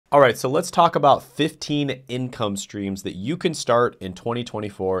All right, so let's talk about 15 income streams that you can start in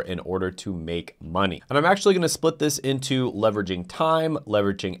 2024 in order to make money. And I'm actually gonna split this into leveraging time,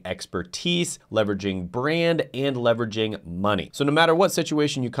 leveraging expertise, leveraging brand, and leveraging money. So no matter what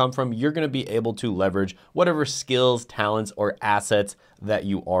situation you come from, you're gonna be able to leverage whatever skills, talents, or assets that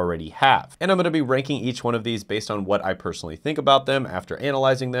you already have. And I'm gonna be ranking each one of these based on what I personally think about them after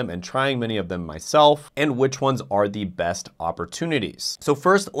analyzing them and trying many of them myself, and which ones are the best opportunities. So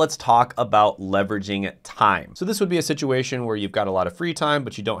first, let's talk about leveraging time. So this would be a situation where you've got a lot of free time,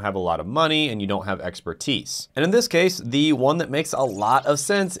 but you don't have a lot of money and you don't have expertise. And in this case, the one that makes a lot of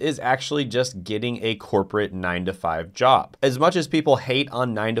sense is actually just getting a corporate 9-to-5 job. As much as people hate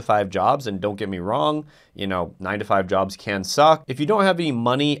on 9-to-5 jobs, and don't get me wrong, 9-to-5 jobs can suck. If you don't have any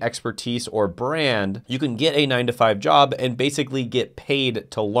money, expertise, or brand, you can get a 9-to-5 job and basically get paid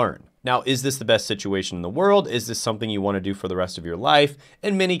to learn. Now, is this the best situation in the world? Is this something you want to do for the rest of your life?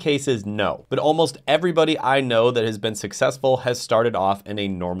 In many cases, no. But almost everybody I know that has been successful has started off in a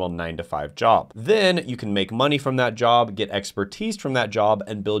normal 9-to-5 job. Then you can make money from that job, get expertise from that job,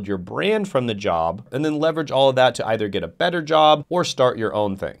 and build your brand from the job, and then leverage all of that to either get a better job or start your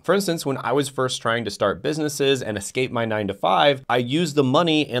own thing. For instance, when I was first trying to start businesses and escape my 9-to-5, I used the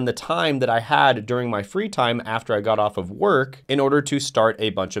money and the time that I had during my free time after I got off of work in order to start a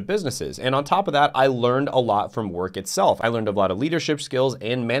bunch of businesses. And on top of that, I learned a lot from work itself. I learned a lot of leadership skills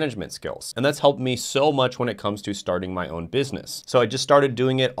and management skills. And that's helped me so much when it comes to starting my own business. So I just started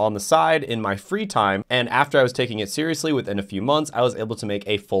doing it on the side in my free time. And after I was taking it seriously, within a few months, I was able to make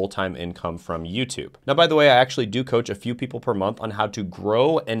a full-time income from YouTube. Now, by the way, I actually do coach a few people per month on how to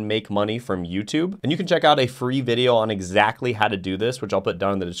grow and make money from YouTube. And you can check out a free video on exactly how to do this, which I'll put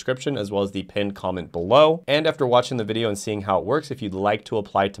down in the description as well as the pinned comment below. And after watching the video and seeing how it works, if you'd like to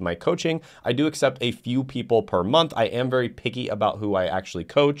apply to my coaching, I do accept a few people per month. I am very picky about who I actually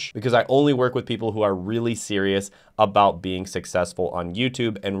coach because I only work with people who are really serious about being successful on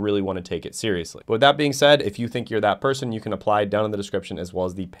YouTube and really want to take it seriously. But with that being said, if you think you're that person, you can apply down in the description as well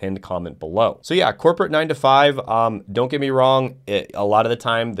as the pinned comment below. So yeah, corporate 9-to-5, don't get me wrong, a lot of the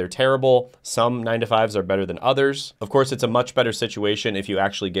time they're terrible. Some 9-to-5s are better than others. Of course, it's a much better situation if you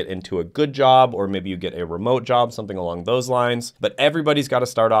actually get into a good job, or maybe you get a remote job, something along those lines. But everybody's got to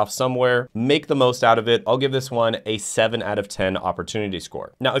start off somewhere, make the most out of it. I'll give this one a 7 out of 10 opportunity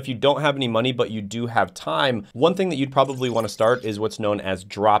score. Now, if you don't have any money, but you do have time, one thing that you'd probably want to start is what's known as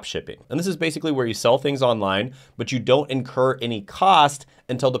drop shipping. And this is basically where you sell things online, but you don't incur any cost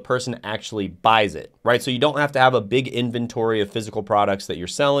until the person actually buys it, right? So you don't have to have a big inventory of physical products that you're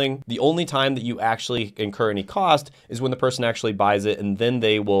selling. The only time that you actually incur any cost is when the person actually buys it, and then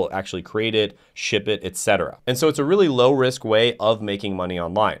they will actually create it, ship it, etc. And so it's a really low risk way of making money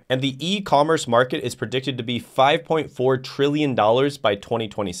online. And the e-commerce market is predicted to be $5.4 trillion by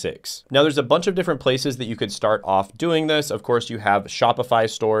 2026. Now, there's a bunch of different places that you could start off doing this. Of course, you have Shopify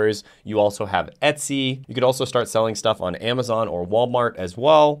stores. You also have Etsy. You could also start selling stuff on Amazon or Walmart as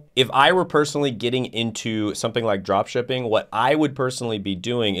well. If I were personally getting into something like drop shipping, what I would personally be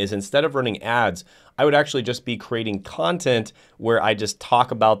doing is, instead of running ads, I would actually just be creating content where I just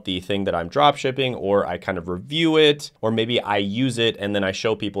talk about the thing that I'm drop shipping, or I kind of review it, or maybe I use it and then I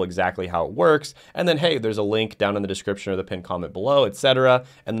show people exactly how it works. And then, hey, there's a link down in the description or the pinned comment below, etc.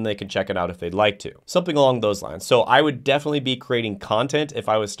 And then they can check it out if they'd like to. Something along those lines. So I would definitely be creating content if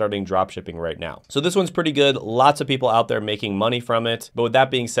I was starting drop shipping right now. So this one's pretty good. Lots of people out there making money from it. But with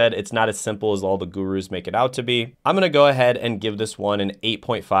that being said, it's not as simple as all the gurus make it out to be. I'm going to go ahead and give this one an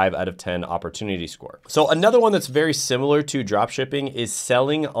 8.5 out of 10 opportunity score. So another one that's very similar to dropshipping is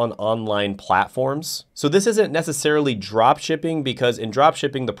selling on online platforms. So this isn't necessarily dropshipping, because in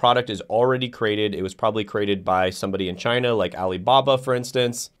dropshipping, the product is already created. It was probably created by somebody in China, like Alibaba, for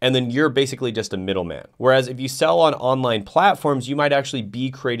instance, and then you're basically just a middleman. Whereas if you sell on online platforms, you might actually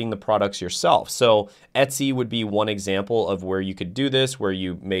be creating the products yourself. So Etsy would be one example of where you could do this, where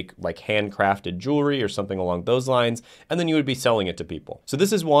you make like handcrafted jewelry or something along those lines, and then you would be selling it to people. So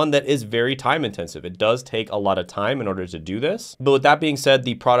this is one that is very time intensive. It does take a lot of time in order to do this. But with that being said,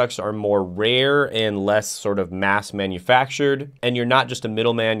 the products are more rare and less sort of mass manufactured, and you're not just a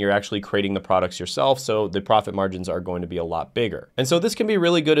middleman, you're actually creating the products yourself. So the profit margins are going to be a lot bigger. And so this can be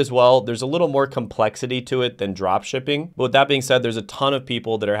really good as well. There's a little more complexity to it than drop shipping. But with that being said, there's a ton of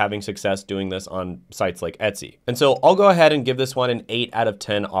people that are having success doing this on sites like Etsy. And so I'll go ahead and give this one an 8 out of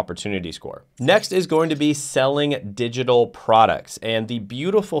 10 opportunity score. Next is going to be selling digital products. And the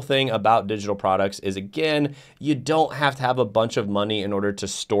beautiful thing about digital products is, again, you don't have to have a bunch of money in order to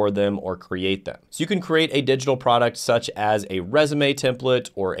store them or create them. So you can create a digital product such as a resume template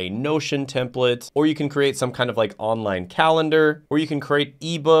or a Notion template, or you can create some kind of like online calendar, or you can create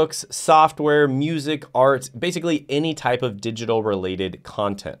ebooks, software, music, art, basically any type of digital related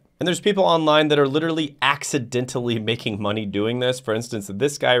content. And there's people online that are literally accidentally making money doing this. For instance,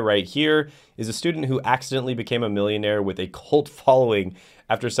 this guy right here is a student who accidentally became a millionaire with a cult following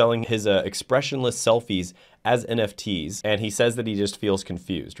after selling his expressionless selfies as NFTs. And he says that he just feels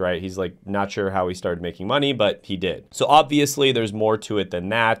confused, right? He's like not sure how he started making money, but he did. So obviously there's more to it than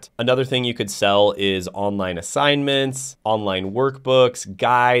that. Another thing you could sell is online assignments, online workbooks,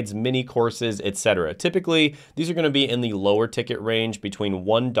 guides, mini courses, etc. Typically, these are going to be in the lower ticket range between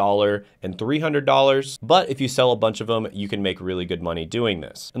 $1 and $300. But if you sell a bunch of them, you can make really good money doing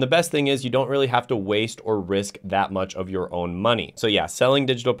this. And the best thing is you don't really have to waste or risk that much of your own money. So yeah, selling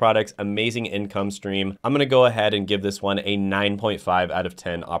digital products, amazing income stream. I'm going to go ahead and give this one a 9.5 out of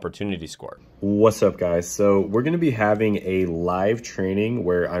 10 opportunity score. What's up, guys? So we're going to be having a live training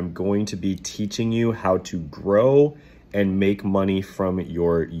where I'm going to be teaching you how to grow and make money from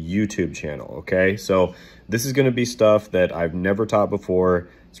your YouTube channel, okay? So this is going to be stuff that I've never taught before.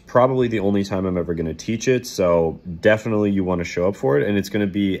 It's probably the only time I'm ever going to teach it, so definitely you want to show up for it. And it's going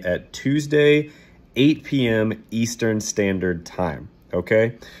to be at Tuesday, 8 p.m. Eastern Standard Time.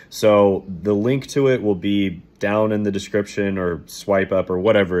 Okay, so the link to it will be down in the description, or swipe up or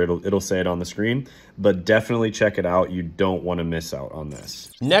whatever, it'll say it on the screen, but definitely check it out. You don't want to miss out on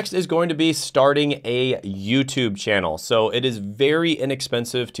this. Next is going to be starting a YouTube channel. So it is very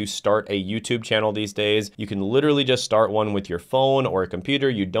inexpensive to start a YouTube channel these days. You can literally just start one with your phone or a computer.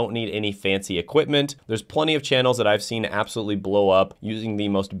 You don't need any fancy equipment. There's plenty of channels that I've seen absolutely blow up using the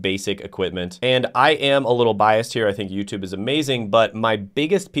most basic equipment. And I am a little biased here. I think YouTube is amazing, but my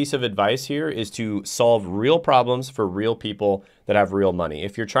biggest piece of advice here is to solve real problems for real people that have real money.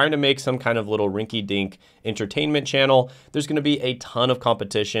 If you're trying to make some kind of little rinky-dink entertainment channel, there's going to be a ton of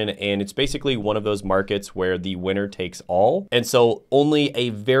competition, and it's basically one of those markets where the winner takes all. And so only a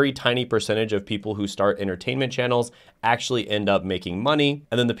very tiny percentage of people who start entertainment channels actually end up making money.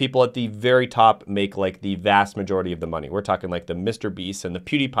 And then the people at the very top make like the vast majority of the money. We're talking like the Mr. Beasts and the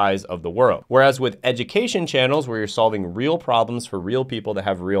PewDiePies of the world. Whereas with education channels where you're solving real problems for real people that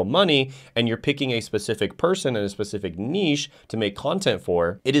have real money, and you're picking a specific person and a specific niche to make content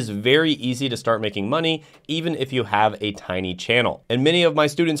for, it is very easy to start making money even if you have a tiny channel. And many of my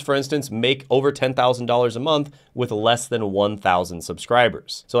students, for instance, make over $10,000 a month with less than 1,000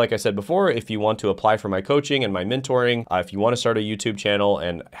 subscribers. So like I said before, if you want to apply for my coaching and my mentoring, if you want to start a YouTube channel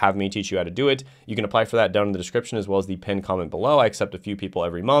and have me teach you how to do it, you can apply for that down in the description as well as the pinned comment below. I accept a few people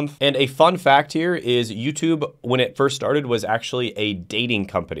every month. And a fun fact here is YouTube, when it first started, was actually a dating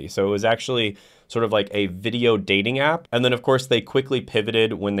company. So it was actually sort of like a video dating app. And then of course they quickly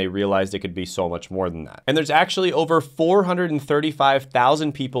pivoted when they realized it could be so much more than that. And there's actually over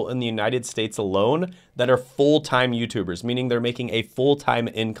 435,000 people in the United States alone that are full-time YouTubers, meaning they're making a full-time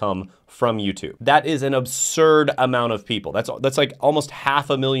income from YouTube. That is an absurd amount of people. That's like almost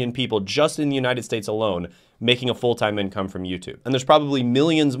 500,000 people just in the United States alone making a full-time income from YouTube. And there's probably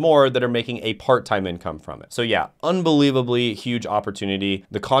millions more that are making a part-time income from it. So yeah, unbelievably huge opportunity.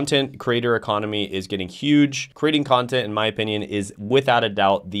 The content creator economy is getting huge. Creating content, in my opinion, is without a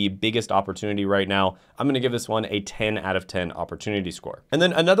doubt the biggest opportunity right now. I'm gonna give this one a 10 out of 10 opportunity score. And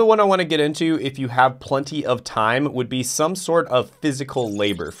then another one I wanna get into, if you have plenty of time, would be some sort of physical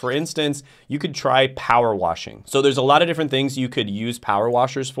labor. For instance, you could try power washing. So there's a lot of different things you could use power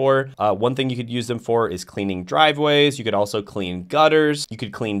washers for. One thing you could use them for is cleaning driveways. You could also clean gutters. You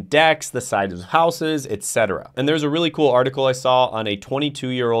could clean decks, the sides of houses, etc. And there's a really cool article I saw on a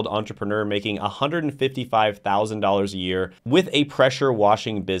 22-year-old entrepreneur making $155,000 a year with a pressure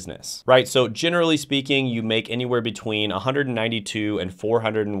washing business, right? So generally speaking, you make anywhere between $192 and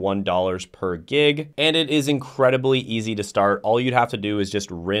 $401 per gig, and it is incredibly easy to start. All you'd have to do is just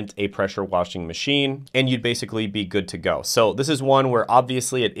rent a pressure washing machine, and you'd basically be good to go. So this is one where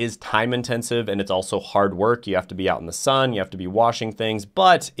obviously it is time intensive and it's also hard work. You have to be out in the sun, you have to be washing things,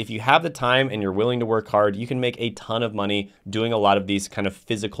 but if you have the time and you're willing to work hard, you can make a ton of money doing a lot of these kind of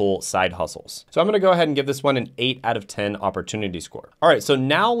physical side hustles. So I'm gonna go ahead and give this one an 8 out of 10 opportunity score. All right, so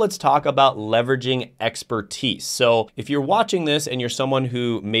now let's talk about leveraging expertise. So if you're watching this and you're someone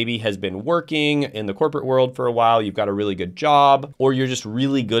who maybe has been working in the corporate world for a while, you've got a really good job, or you're just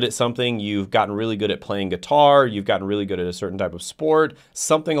really good at something, you've gotten really good at playing guitar, you've gotten really good at a certain type of sport,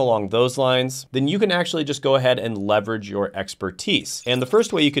 something along those lines, then you can actually just go ahead and leverage your expertise. And the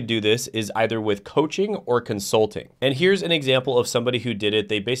first way you could do this is either with coaching or consulting. And here's an example of somebody who did it.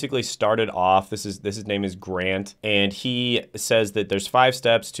 They basically started off, his name is Grant, and he says that there's 5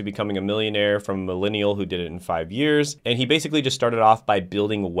 steps to becoming a millionaire from a millennial who did it in 5 years. And he basically just started off by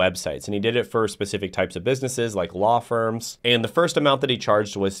building websites, and he did it for specific types of businesses like law firms. And the first amount that he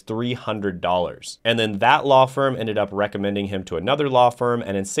charged was $300. And then that law firm ended up recommending him to another law firm.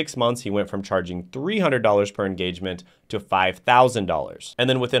 And in 6 months, he went from charging $300 per engagement to $5,000. And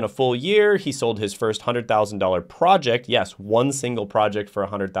then within a full year, he sold his first $100,000 project. Yes, one single project for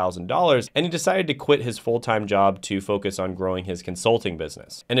 $100,000. And he decided to quit his full-time job to focus on growing his consulting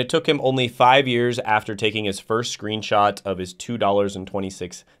business. And it took him only 5 years after taking his first screenshot of his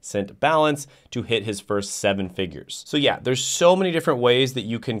 $2.26 balance to hit his first 7 figures. So yeah, there's so many different ways that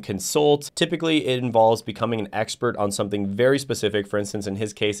you can consult. Typically, it involves becoming an expert on something very specific. For instance, in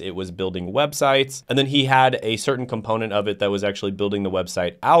his case, it was building websites. And then he had a certain component of it that was actually building the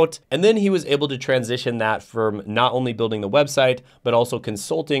website out. And then he was able to transition that from not only building the website, but also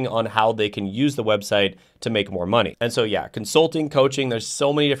consulting on how they can use the website to make more money. And so yeah, consulting, coaching, there's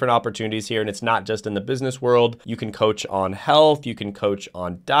so many different opportunities here, and it's not just in the business world. You can coach on health, you can coach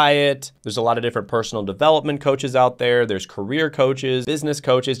on diet. There's a lot of different personal development coaches out there. There's career coaches, business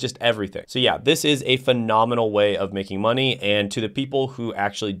coaches, just everything. So yeah, this is a phenomenal way of making money. And to the people who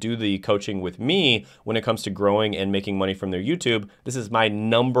actually do the coaching with me, when it comes to growing and making money from their YouTube, this is my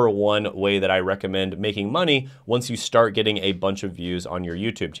 #1 way that I recommend making money once you start getting a bunch of views on your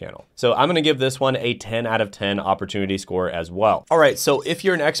YouTube channel. So I'm gonna give this one a 10 out of 10 opportunity score as well. All right, so if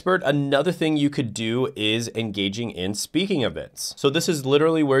you're an expert, another thing you could do is engaging in speaking events. So this is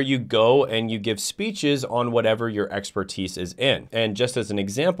literally where you go and you give speeches on whatever your expertise is in. And just as an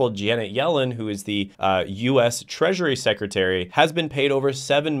example, Janet Yellen, who is the US Treasury Secretary, has been paid over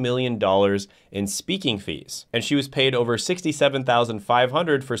 $7 million in speaking fees. And she was paid over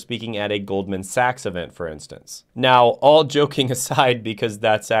 $67,500 for speaking at a Goldman Sachs event, for instance. Now, all joking aside, because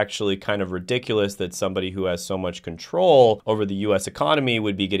that's actually kind of ridiculous that somebody who has so much control over the US economy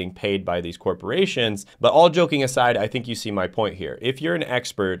would be getting paid by these corporations. But all joking aside, I think you see my point here. If you're an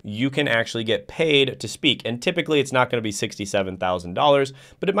expert, you can actually get paid to speak. And typically it's not going to be $67,000,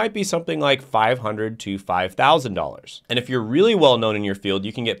 but it might be something like $500 to $5,000. And if you're really well known in your field,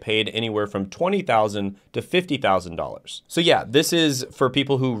 you can get paid anywhere from $20,000 to $50,000. So yeah, this is for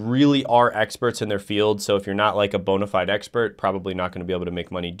people who really are experts in their field. So if you're not like a bona fide expert, probably not going to be able to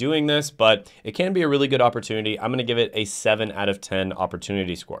make money doing this, but it can be a really good opportunity. I'm going to give it a 7 out of 10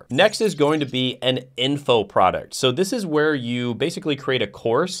 opportunity score. Next is going to be an info product. So this is where you basically create a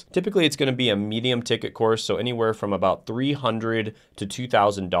course. Typically it's going to be a medium ticket course, so anywhere from about $300 to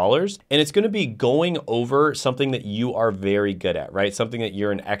 $2,000. And it's going to be going over something that you are very good at, right? Something that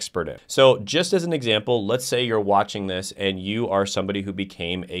you're an expert in. So just as an example, let's say you're watching this and you are somebody who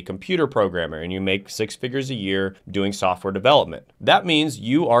became a computer programmer and you make 6 figures a year doing software development. That means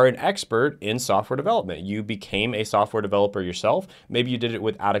you are an expert in software development. You became a software developer yourself. Maybe you did it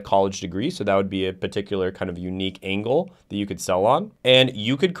without a college degree, so that would be a particular kind of unique angle that you could sell on. And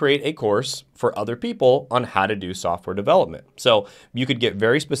you could create a course for other people on how to do software development. So you could get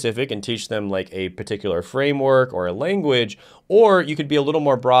very specific and teach them like a particular framework or a language, or you could be a little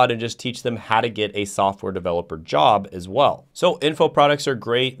more broad and just teach them how to get a software developer job as well. So info products are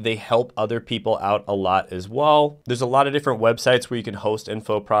great. They help other people out a lot as well. There's a lot of different websites where you can host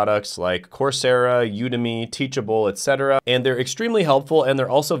info products like Coursera, Udemy, Teachable, etc. And they're extremely helpful, and they're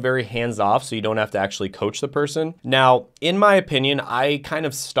also very hands-off, so you don't have to actually coach the person. Now, in my opinion, I kind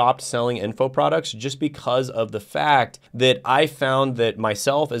of stopped selling info products just because of the fact that I found that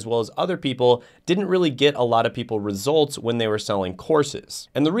myself as well as other people didn't really get a lot of people results when they were selling courses.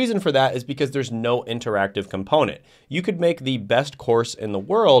 And the reason for that is because there's no interactive component. You could make the best course in the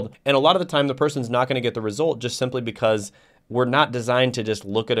world, and a lot of the time the person's not going to get the result just simply because we're not designed to just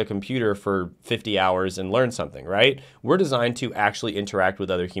look at a computer for 50 hours and learn something, right? We're designed to actually interact with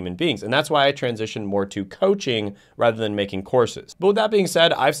other human beings. And that's why I transitioned more to coaching rather than making courses. But with that being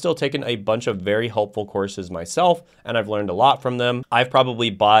said, I've still taken a bunch of very helpful courses myself, and I've learned a lot from them. I've probably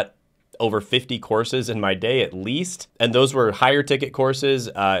bought over 50 courses in my day at least. And those were higher ticket courses.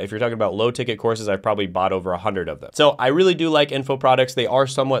 If you're talking about low ticket courses, I've probably bought over 100 of them. So I really do like info products. They are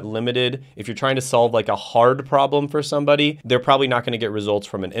somewhat limited. If you're trying to solve like a hard problem for somebody, they're probably not going to get results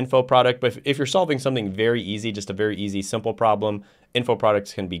from an info product. But if you're solving something very easy, just a very easy, simple problem, info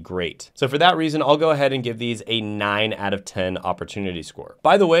products can be great. So for that reason, I'll go ahead and give these a 9 out of 10 opportunity score.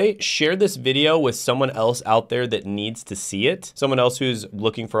 By the way, share this video with someone else out there that needs to see it. Someone else who's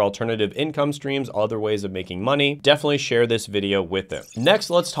looking for alternative income streams, other ways of making money. Definitely share this video with them. Next,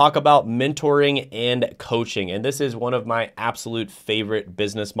 let's talk about mentoring and coaching. And this is one of my absolute favorite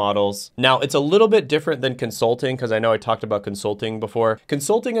business models. Now, it's a little bit different than consulting because I know I talked about consulting before.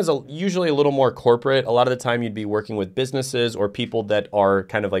 Consulting is usually a little more corporate. A lot of the time you'd be working with businesses or people that are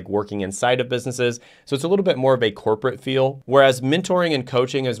kind of like working inside of businesses. So it's a little bit more of a corporate feel, whereas mentoring and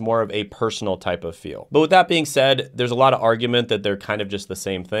coaching is more of a personal type of feel. But with that being said, there's a lot of argument that they're kind of just the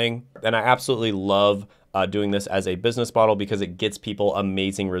same thing. And I absolutely love doing this as a business model because it gets people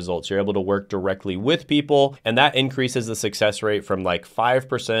amazing results. You're able to work directly with people, and that increases the success rate from like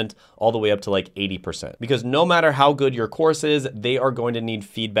 5% all the way up to like 80%. Because no matter how good your course is, they are going to need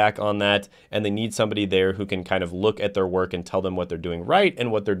feedback on that, and they need somebody there who can kind of look at their work and tell them what they're doing right and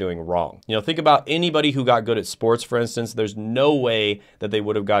what they're doing wrong. You know, think about anybody who got good at sports, for instance. There's no way that they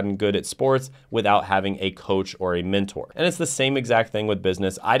would have gotten good at sports without having a coach or a mentor. And it's the same exact thing with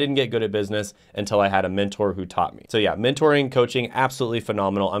business. I didn't get good at business until I had a mentor who taught me. So yeah, mentoring, coaching, absolutely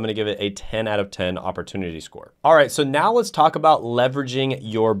phenomenal. I'm gonna give it a 10 out of 10 opportunity score. All right, so now let's talk about leveraging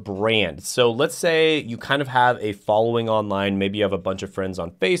your brand. So let's say you kind of have a following online. Maybe you have a bunch of friends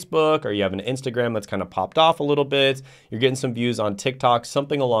on Facebook, or you have an Instagram that's kind of popped off a little bit. You're getting some views on TikTok,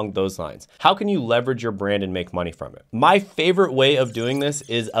 something along those lines. How can you leverage your brand and make money from it? My favorite way of doing this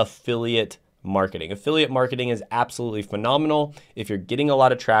is affiliate marketing. Affiliate marketing is absolutely phenomenal if you're getting a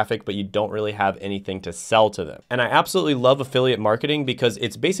lot of traffic, but you don't really have anything to sell to them. And I absolutely love affiliate marketing because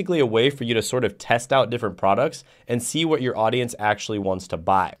it's basically a way for you to sort of test out different products and see what your audience actually wants to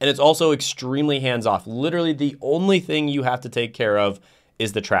buy. And it's also extremely hands-off. Literally the only thing you have to take care of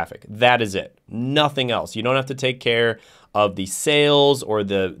is the traffic. That is it. Nothing else. You don't have to take care of the sales or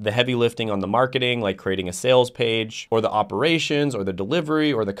the heavy lifting on the marketing, like creating a sales page, or the operations or the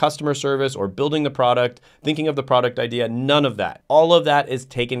delivery or the customer service or building the product, thinking of the product idea, none of that. All of that is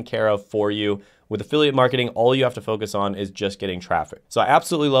taken care of for you. With affiliate marketing, all you have to focus on is just getting traffic. So I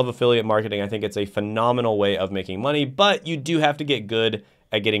absolutely love affiliate marketing. I think it's a phenomenal way of making money, but you do have to get good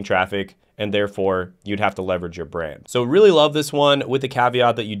at getting traffic, and therefore you'd have to leverage your brand. So really love this one with the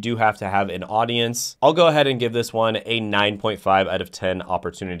caveat that you do have to have an audience. I'll go ahead and give this one a 9.5 out of 10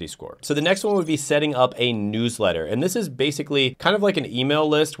 opportunity score. So the next one would be setting up a newsletter. And this is basically kind of like an email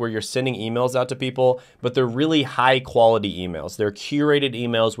list where you're sending emails out to people, but they're really high quality emails. They're curated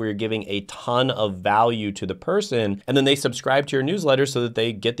emails where you're giving a ton of value to the person, and then they subscribe to your newsletter so that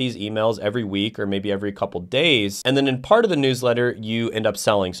they get these emails every week or maybe every couple days. And then in part of the newsletter, you end up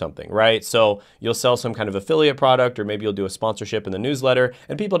selling something, right? So you'll sell some kind of affiliate product, or maybe you'll do a sponsorship in the newsletter,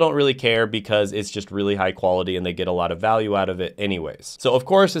 and people don't really care because it's just really high quality and they get a lot of value out of it anyways. So of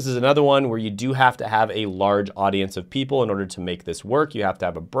course, this is another one where you do have to have a large audience of people in order to make this work. You have to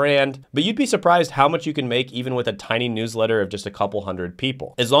have a brand, but you'd be surprised how much you can make even with a tiny newsletter of just a couple hundred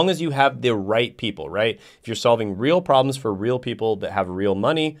people. As long as you have the right people, right? If you're solving real problems for real people that have real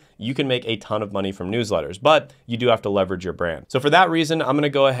money, you can make a ton of money from newsletters, but you do have to leverage your brand. So for that reason, I'm gonna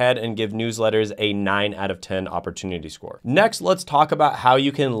go ahead and give newsletters a 9 out of 10 opportunity score. Next, let's talk about how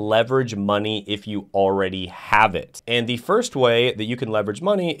you can leverage money if you already have it. And the first way that you can leverage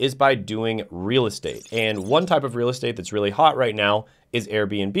money is by doing real estate. And one type of real estate that's really hot right now is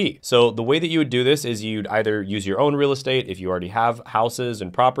Airbnb. So the way that you would do this is you'd either use your own real estate if you already have houses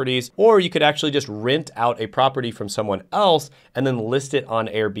and properties, or you could actually just rent out a property from someone else and then list it on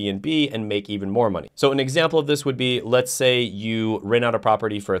Airbnb and make even more money. So an example of this would be, let's say you rent out a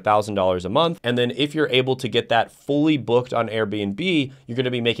property for $1,000 a month, and then if you're able to get that fully booked on Airbnb, you're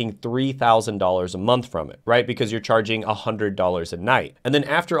gonna be making $3,000 a month from it, right? Because you're charging $100 a night. And then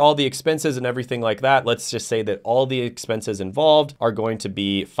after all the expenses and everything like that, let's just say that all the expenses involved are going to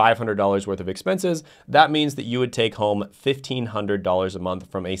be $500 worth of expenses. That means that you would take home $1,500 a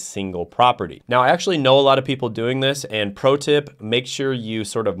month from a single property. Now, I actually know a lot of people doing this, and pro tip, make sure you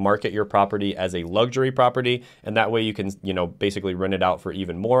sort of market your property as a luxury property, and that way you can, basically rent it out for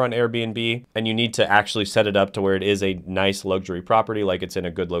even more on Airbnb. And you need to actually set it up to where it is a nice luxury property, like it's in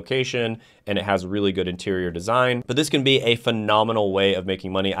a good location and it has really good interior design. But this can be a phenomenal way of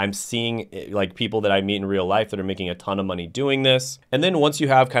making money. I'm seeing like people that I meet in real life that are making a ton of money doing this. And then once you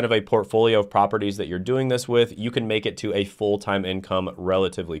have kind of a portfolio of properties that you're doing this with, you can make it to a full-time income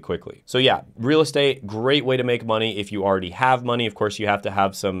relatively quickly. So yeah, real estate, great way to make money if you already have money. Of course, you have to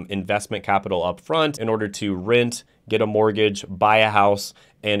have some investment capital up front in order to rent get a mortgage, buy a house,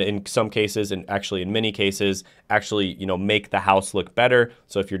 and in some cases, and actually in many cases, actually, make the house look better.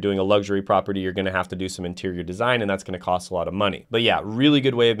 So if you're doing a luxury property, you're gonna have to do some interior design, and that's gonna cost a lot of money. But yeah, really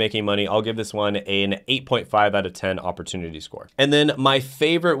good way of making money. I'll give this one an 8.5 out of 10 opportunity score. And then my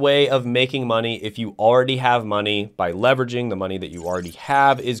favorite way of making money, if you already have money, by leveraging the money that you already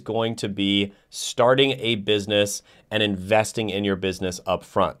have, is going to be starting a business and investing in your business up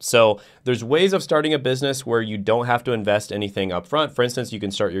front. So there's ways of starting a business where you don't have to invest anything up front. For instance, you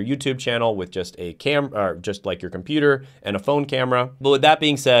can start your YouTube channel with just a camera, or just like your computer and a phone camera. But with that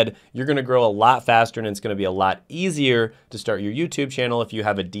being said, you're gonna grow a lot faster, and it's gonna be a lot easier to start your YouTube channel if you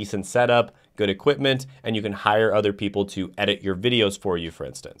have a decent setup, good equipment, and you can hire other people to edit your videos for you, for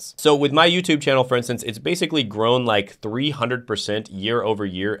instance. So with my YouTube channel, for instance, it's basically grown like 300% year over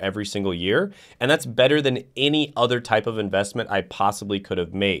year, every single year. And that's better than any other type of investment I possibly could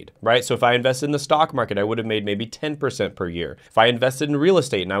have made, right? So if I invested in the stock market, I would have made maybe 10% per year. If I invested in real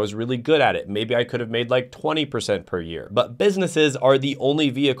estate and I was really good at it, maybe I could have made like 20% per year. But businesses are the only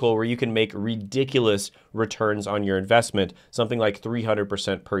vehicle where you can make ridiculous returns on your investment, something like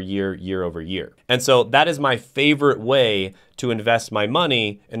 300% per year, year over year. And so that is my favorite way to invest my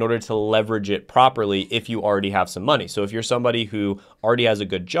money in order to leverage it properly if you already have some money. So if you're somebody who already has a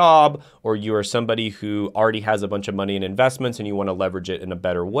good job, or you are somebody who already has a bunch of money in investments and you want to leverage it in a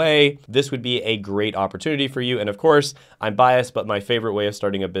better way, this would be a great opportunity for you. And of course, I'm biased, but my favorite way of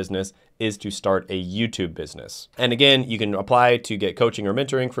starting a business is to start a YouTube business. And again, you can apply to get coaching or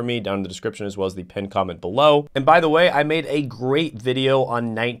mentoring from me down in the description, as well as the pinned comment below. And by the way, I made a great video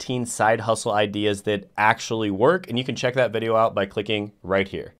on 19 side hustle ideas that actually work, and you can check that video out by clicking right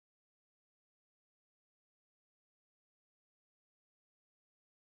here.